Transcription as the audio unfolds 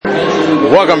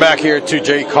Welcome back here to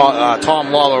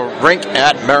Tom Lawler Rink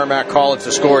at Merrimack College.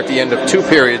 The score at the end of 2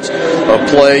 periods of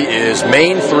play is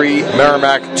Maine 3,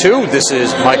 Merrimack 2. This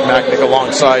is Mike Macknick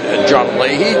alongside John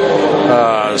Leahy.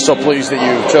 So pleased that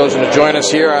you've chosen to join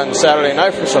us here on Saturday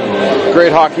night for some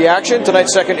great hockey action.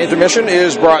 Tonight's second intermission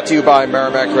is brought to you by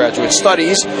Merrimack Graduate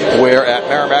Studies, where at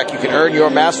Merrimack you can earn your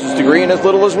master's degree in as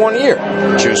little as 1 year.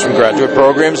 Choose from graduate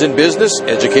programs in business,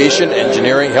 education,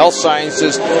 engineering, health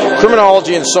sciences,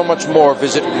 criminology, and so much more.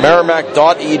 Visit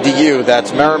merrimack.edu.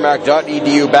 That's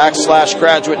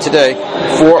merrimack.edu/graduate today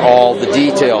for all the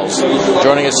details.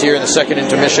 Joining us here in the second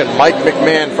intermission, Mike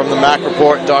McMahon from the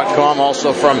MacReport.com,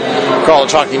 also from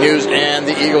College Hockey News and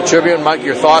the Eagle Tribune. Mike,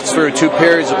 your thoughts through 2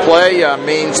 periods of play.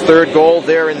 Maine's third goal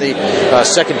there in the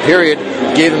second period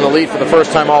gave them the lead for the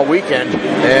first time all weekend.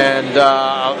 And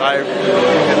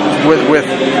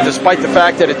despite the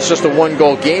fact that it's just a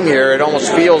 1-goal game here, it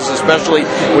almost feels, especially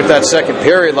with that second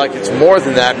period, like it's more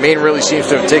than that. Maine really seems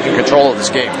to have taken control of this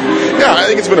game. Yeah, I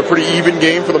think it's been a pretty even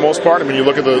game for the most part. I mean, you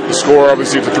look at the score,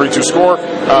 obviously it's a 3-2 score.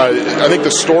 I think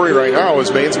the story right now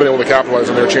is Maine's been able to capitalize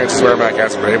on their chances. Merrimack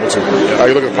hasn't been able to.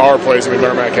 You look at the power plays. I mean,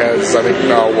 Merrimack has, I think,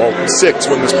 now 6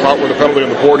 when the penalty on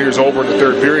the board here is over in the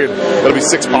third period. That'll be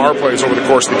 6 power plays over the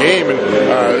course of the game, and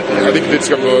I think it's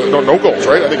got no goals,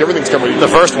 right? I think everything's coming. The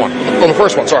first one. Oh, the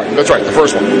first one. Sorry, that's right. The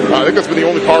first one. I think that's been the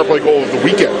only power play goal of the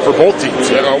weekend for both teams.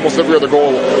 Almost every other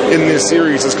goal in this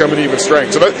series has come in even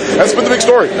strength. So that's been the big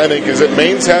story, I think, is that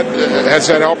Maine's has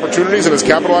had opportunities and has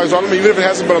capitalized on them, even if it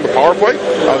hasn't been on the power play.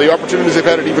 The opportunities they've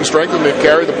had at even strength, and they've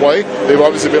carried the play. They've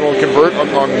obviously been able to convert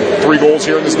on 3 goals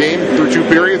here in this game through 2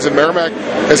 periods, and Merrimack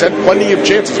has had plenty of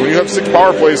chances. When you have 6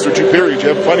 power plays through 2 periods, you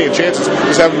have plenty of chances.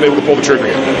 Just haven't been able to pull the trigger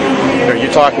yet. You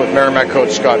talked with Merrimack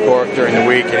coach Scott Bork during the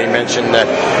week, and he mentioned that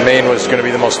Maine was going to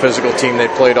be the most physical team they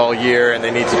played all year, and they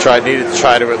needed to try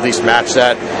to at least match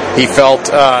that. He felt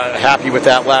happy with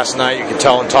that last night. You could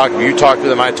tell and you talked to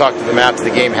them, I talked to them after the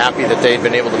game, happy that they had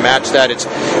been able to match that. It's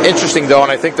interesting, though,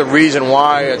 and I think the reason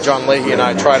why John Leahy and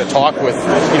I try to talk with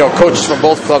coaches from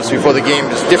both clubs before the game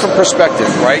is different perspective,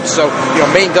 right? So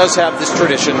Maine does have this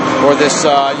tradition or this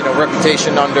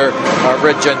reputation under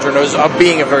Red Gendron of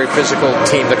being a very physical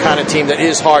team, the kind of team that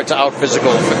is hard to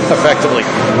out-physical effectively.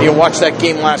 You watch that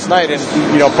game last night, and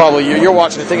probably you're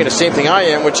watching and thinking the same thing I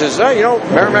am, which is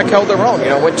Merrimack held their own,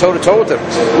 went toe-to-toe with them.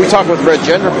 We talked with Red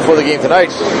Gendron before the game tonight.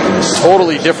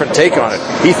 Totally different take on it.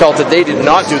 He felt that they did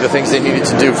not do the things they needed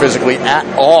to do physically at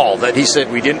all. That he said,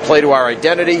 we didn't play to our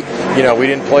identity. We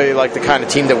didn't play like the kind of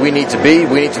team that we need to be.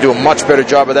 We need to do a much better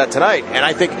job of that tonight. And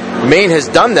I think Maine has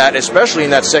done that, especially in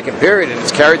that second period, and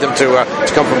it's carried them to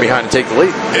come from behind and take the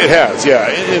lead. It has, yeah.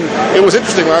 And it was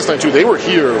interesting last night, too. They were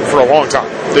here for a long time.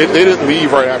 They didn't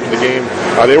leave right after the game.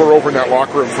 They were over in that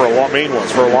locker room for a long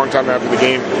time after the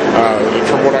game.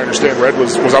 From what I understand, Red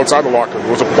was outside the locker room.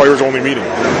 It was a players-only meeting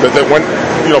that went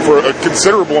for a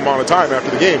considerable amount of time after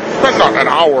the game. Not an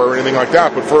hour or anything like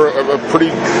that, but for a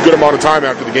pretty good amount of time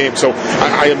after the game. So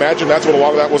I imagine that's what a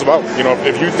lot of that was about.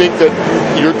 If you think that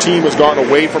your team has gotten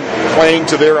away from playing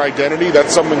to their identity,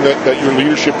 that's something that your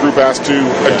leadership group has to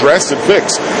address and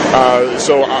fix.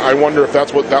 So I wonder if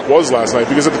that's what that was last night.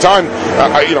 Because at the time,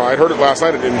 I'd heard it last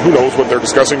night, and who knows what they're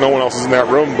discussing. No one else is in that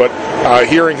room. But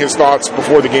hearing his thoughts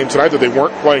before the game tonight, that they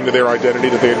weren't playing to their identity,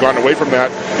 that they had gotten away from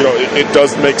that, it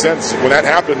does make sense. When that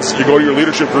happens, you go to your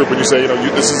leadership group and you say,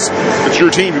 it's your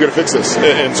team, you got to fix this.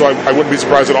 And so I wouldn't be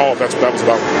surprised at all if that's what that was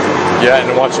about. Yeah,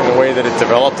 and watching the way that it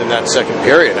developed in that second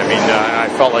period, I mean, I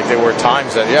felt like there were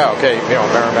times that,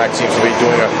 Merrimack seems to be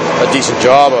doing a decent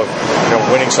job of,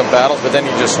 winning some battles, but then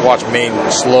you just watch Maine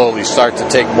slowly start to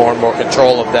take more and more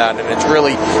control of that, and it's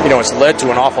really, it's led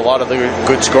to an awful lot of the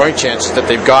good scoring chances that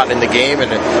they've gotten in the game,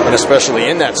 and especially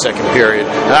in that second period.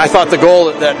 And I thought the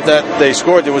goal that they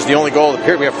scored, it was the only goal of the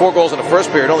period. We have 4 goals in the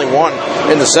first period, only 1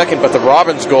 in the second, but the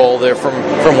Robbins goal there from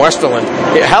Westerland.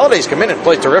 Halliday's come in and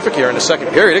played terrific here in the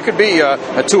second period. It could be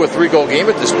a 2 or 3 goal game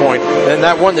at this point, and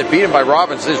that one that beat him by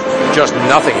Robbins is just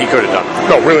nothing he could have done.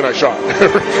 No, really nice shot.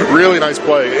 Really nice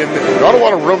play. And not a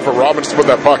lot of room for Robbins to put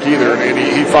that puck either, and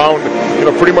he found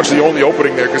pretty much the only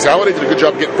opening there, because Halliday did a good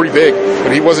job getting pretty big,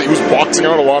 and he was boxing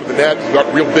out a lot of the net. He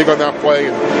got real big on that play,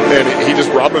 and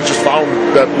Robbins just found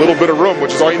that little bit of room,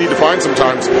 which is all you need to find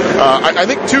sometimes. I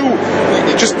think too,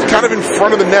 just kind of in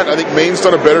front of the net, I think Maine's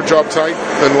done a better job tonight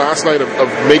than last night of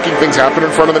making things happen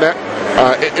in front of the net.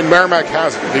 And Merrimack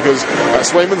hasn't, because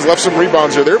Swayman's left some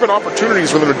rebounds here. There have been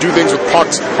opportunities for them to do things with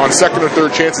pucks on second or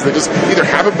third chances. They just either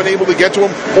haven't been able to get to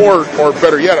them, or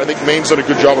better yet, I think Maine's done a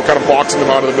good job of kind of boxing them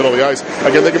out down to the middle of the ice.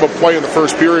 Again, think of a play in the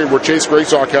first period where Chase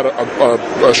Graysock had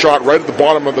a shot right at the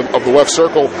bottom of the left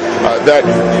circle that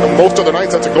most other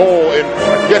nights that's a goal, and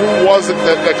I forget who was it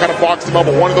that kind of boxed him up,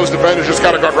 but one of those defenders just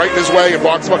kind of got right in his way and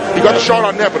boxed him up. He got the shot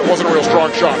on net, but it wasn't a real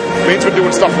strong shot. Maine's been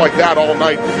doing stuff like that all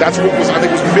night. That's what I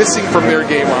think was missing from their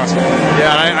game last night.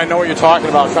 Yeah, I know what you're talking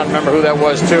about. I'm trying to remember who that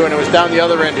was too, and it was down the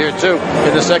other end here too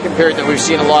in the second period that we've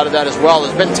seen a lot of that as well.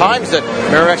 There's been times that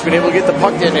Merrimack's been able to get the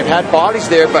puck in. They've had bodies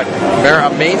there, but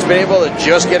Maine's been able to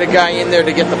just get a guy in there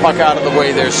to get the puck out of the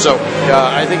way there. So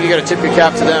I think you got to tip your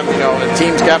cap to them. You know, the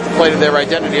teams have to play to their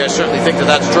identity. I certainly think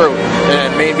that's true,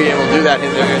 and Maine being able to do that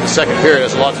in the second period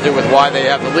has a lot to do with why they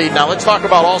have the lead. Now let's talk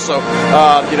about also,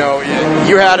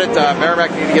 you had it.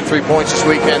 Merrimack need to get 3 points this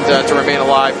weekend to remain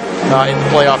alive in the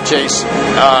playoff chase.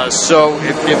 So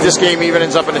if this game even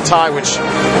ends up in a tie, which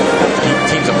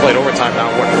teams have played overtime now,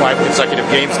 5 consecutive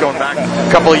games going back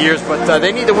a couple of years, but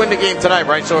they need to win the game tonight,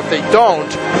 right? So if they don't,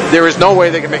 there is no way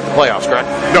they can make the playoffs, correct?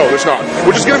 No, there's not.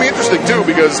 Which is going to be interesting too,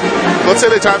 because let's say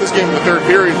they tie this game in the third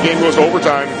period, the game goes to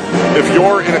overtime. If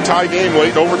you're in a tie game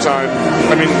late in overtime,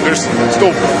 I mean, there's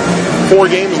still 4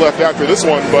 games left after this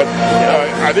one, but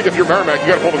I think if you're Merrimack, you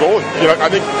got to pull the goalie. I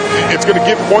think it's going to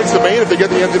give points to Maine if they get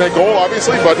the empty net goal,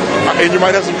 obviously, but and you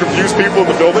might have some confused people in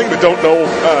the building that don't know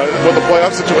what the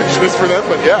playoff situation is for them,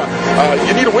 but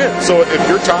you need a win. So if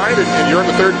you're tied and you're in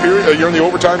the third period, you're in the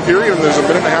overtime period, and there's a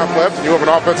minute and a half left, and you have an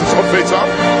offensive zone face-off,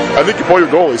 I think you pull your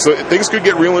goalie. So things could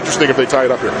get real interesting if they tie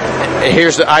it up here.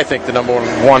 Here's I think the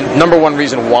number one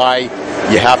reason why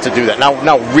you have to do that.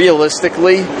 Now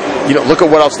realistically, look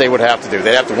at what else they would have to do.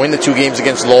 They'd have to win the 2 games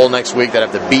against Lowell next week. They'd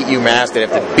have to beat UMass. They'd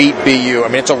have to beat BU. I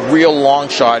mean, it's a real long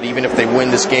shot, even if they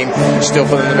win this game, still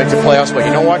for them to make the playoffs. But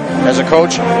you know what? As a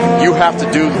coach, you have to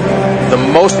do the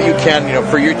most that you can,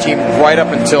 for your team right up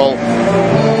until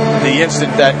the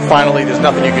instant that finally there's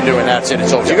nothing you can do and that's it.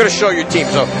 It's over. So you've got to show your team.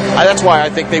 So that's why I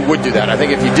think they would do that. I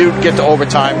think if you do get to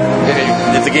overtime,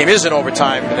 if the game is in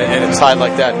overtime and it's tied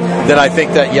like that, then I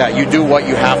think that, you do what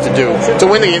you have to do to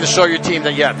win the game, to show your team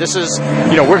that, this is,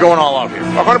 we're going all out here.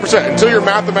 100%. Until you're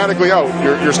mathematically out,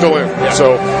 you're still in. Yeah.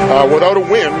 So without a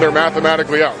win, they're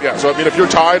mathematically out. Yeah. So, I mean, if you're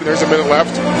tied and there's a minute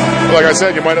left, like I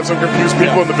said, you might have some confused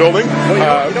people in the building.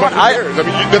 Well, but who cares? I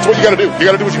mean, that's what you got to do. You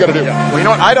got to do what you got to do. Yeah. Well, you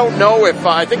know what? I don't know if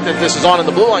I think that this is on in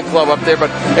the Blue Line Club up there,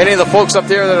 but any of the folks up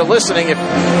there that are listening,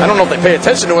 I don't know if they pay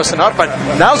attention to us or not, but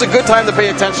now's a good time to pay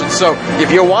attention. So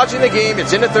if you're watching the game,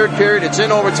 it's in the third period, it's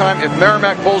in overtime. If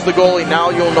Merrimack pulls the goalie, now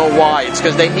you'll know why. It's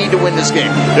because they need to win this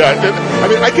game. Yeah, I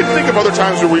mean, I can think of other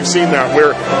times where we've seen that,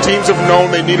 where teams have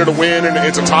known they needed a win, and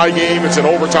it's a tie game, it's in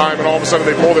overtime, and all of a sudden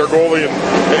they pull their goalie,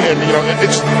 and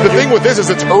it's the thing with this is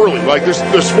it's early. Like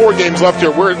there's 4 games left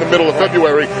here. We're in the middle of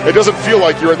February. It doesn't feel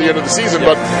like you're at the end of the season,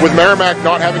 but with Merrimack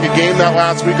not having a game that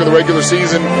last week of the regular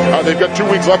season, they've got 2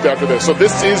 weeks left after this. So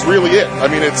this is really it. I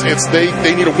mean,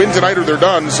 they need a win tonight or they're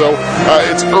done. So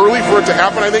it's early for it to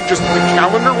happen. I think just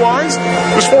calendar-wise,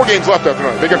 there's 4 games left after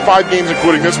tonight. They got 5 games,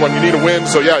 including this one. You need a win.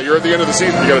 So you're at the end of the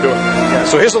season. You got to do it. Yeah.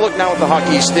 So here's a look now at the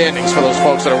hockey standings for those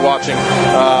folks that are watching.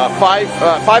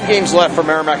 5 games left for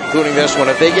Merrimack, including this one.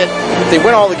 If they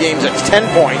win all the games, that's 10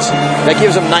 points. That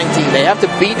gives them 19. They have to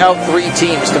beat out 3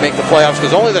 teams to make the playoffs,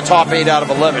 because only the top 8 out of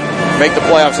 11 make the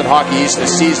playoffs in Hockey East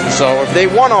this season. So if they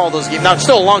won all those games, now it's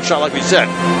still a long shot, like we said,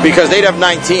 because they'd have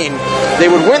 19. They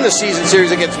would win the season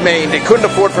series against Maine. They couldn't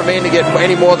afford for Maine to get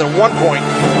any more than 1 point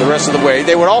the rest of the way.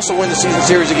 They would also win the season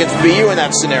series against BU in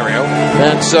that scenario.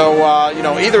 And so,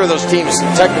 either of those teams,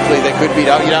 technically, they could beat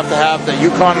out. You'd have to have the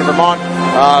Yukon and Vermont,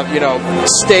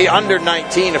 stay under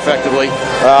 19 effectively,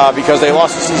 because they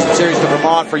lost the season series to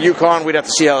Vermont. For Yukon, we'd have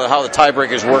to see how the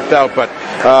tiebreakers worked out. But,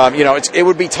 it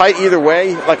would be tight either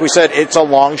way. Like we said, it's a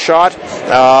long shot.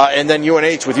 And then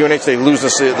with UNH, they lose the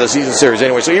season series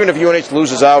anyway. So even if UNH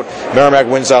loses out, Merrimack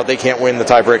wins out, they can't win the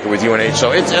tiebreaker with UNH.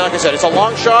 So it's, like I said, it's a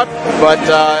long shot, but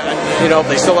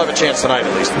they still have a chance tonight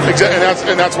at least.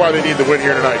 Exactly, and that's why they need the win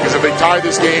here tonight. Because if they tie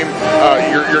this game,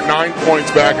 you're 9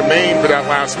 points back of Maine for that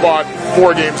last spot.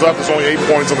 4 games left. There's only 8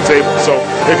 points on the table. So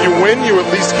if you win, you at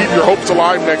least keep your hopes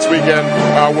alive next weekend.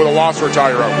 With a loss or a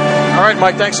tie, you're out. All right,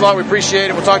 Mike. Thanks a lot. We appreciate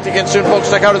it. We'll talk to you again soon, folks.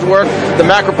 Check out his work,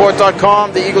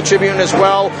 themacreport.com, the Eagle Tribune as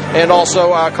well, and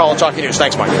also College Hockey News.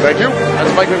 Thanks, Mike. Thank you.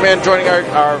 That's Mike McMahon joining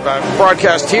our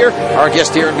broadcast here. Our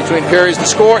guest here in between periods. The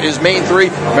score is Maine 3,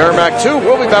 Merrimack 2.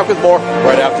 We'll be back with more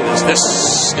right after this.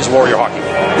 This is Warrior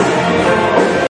Hockey.